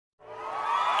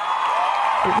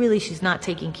But really, she's not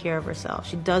taking care of herself.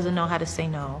 She doesn't know how to say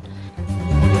no.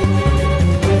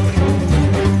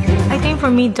 I think for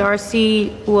me,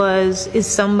 Darcy is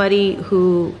somebody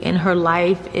who in her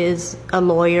life is a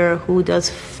lawyer who does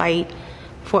fight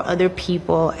for other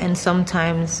people and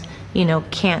sometimes, you know,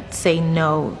 can't say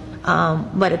no.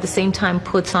 But at the same time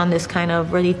puts on this kind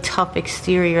of really tough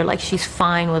exterior, like she's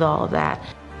fine with all of that.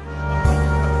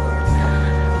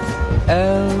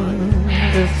 And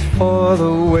it's for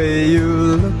the way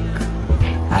you look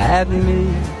at me.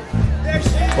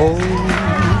 Oh,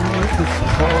 it's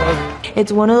for...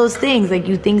 It's one of those things, like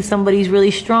you think somebody's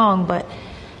really strong, but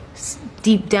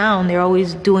deep down they're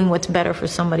always doing what's better for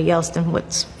somebody else than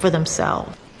what's for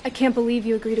themselves. I can't believe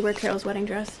you agreed to wear Carol's wedding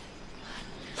dress.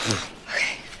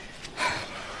 Okay.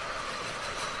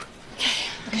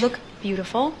 You look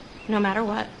beautiful, no matter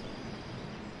what.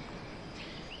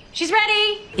 She's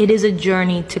ready! It is a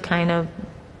journey to kind of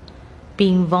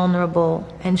being vulnerable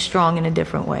and strong in a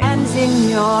different way.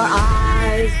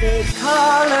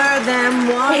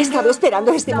 He estado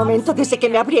esperando este momento desde que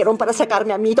me abrieron para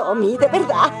sacarme a mi Domi, de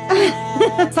verdad.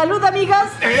 ¡Salud, amigas!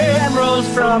 Emeralds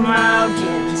from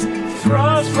mountains,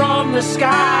 frost from the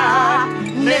sky,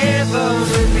 never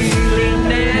revealing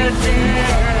their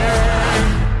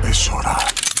depth. Es hora.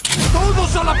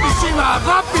 ¡Todos a la piscina!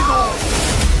 ¡Rápido!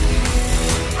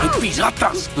 ¡Hay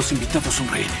piratas! Los invitados son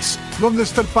rehenes. ¿Dónde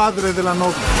está el padre de la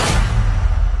novia?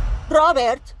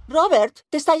 Robert,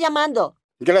 te está llamando.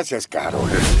 Gracias, Carol.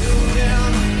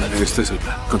 Este es el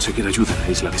plan. Conseguir ayuda en la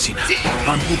isla vecina.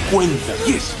 A mi cuenta.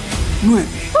 10, 9.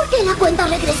 ¿Por qué la cuenta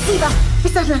regresiva?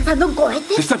 ¿Estás lanzando un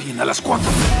cohete? Está bien, a las 4.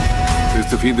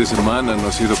 Este fin de semana no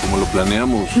ha sido como lo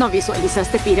planeamos. ¿No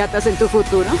visualizaste piratas en tu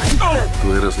futuro?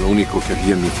 Tú eras lo único que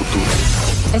había en mi futuro.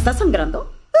 ¿Estás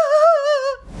sangrando?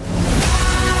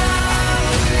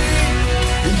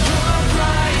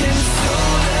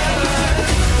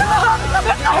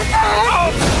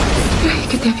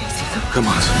 ¿Qué te había sido?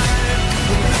 Jamás.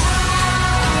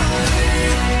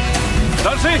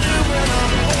 ¡Darcy!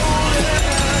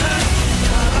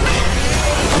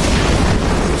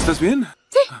 ¿Estás bien?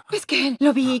 Sí, es que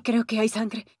lo vi y creo que hay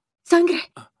sangre.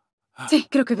 ¿Sangre? Sí,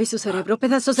 creo que vi su cerebro,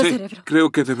 pedazos de cerebro.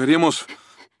 Creo que deberíamos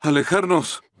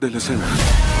alejarnos de la escena.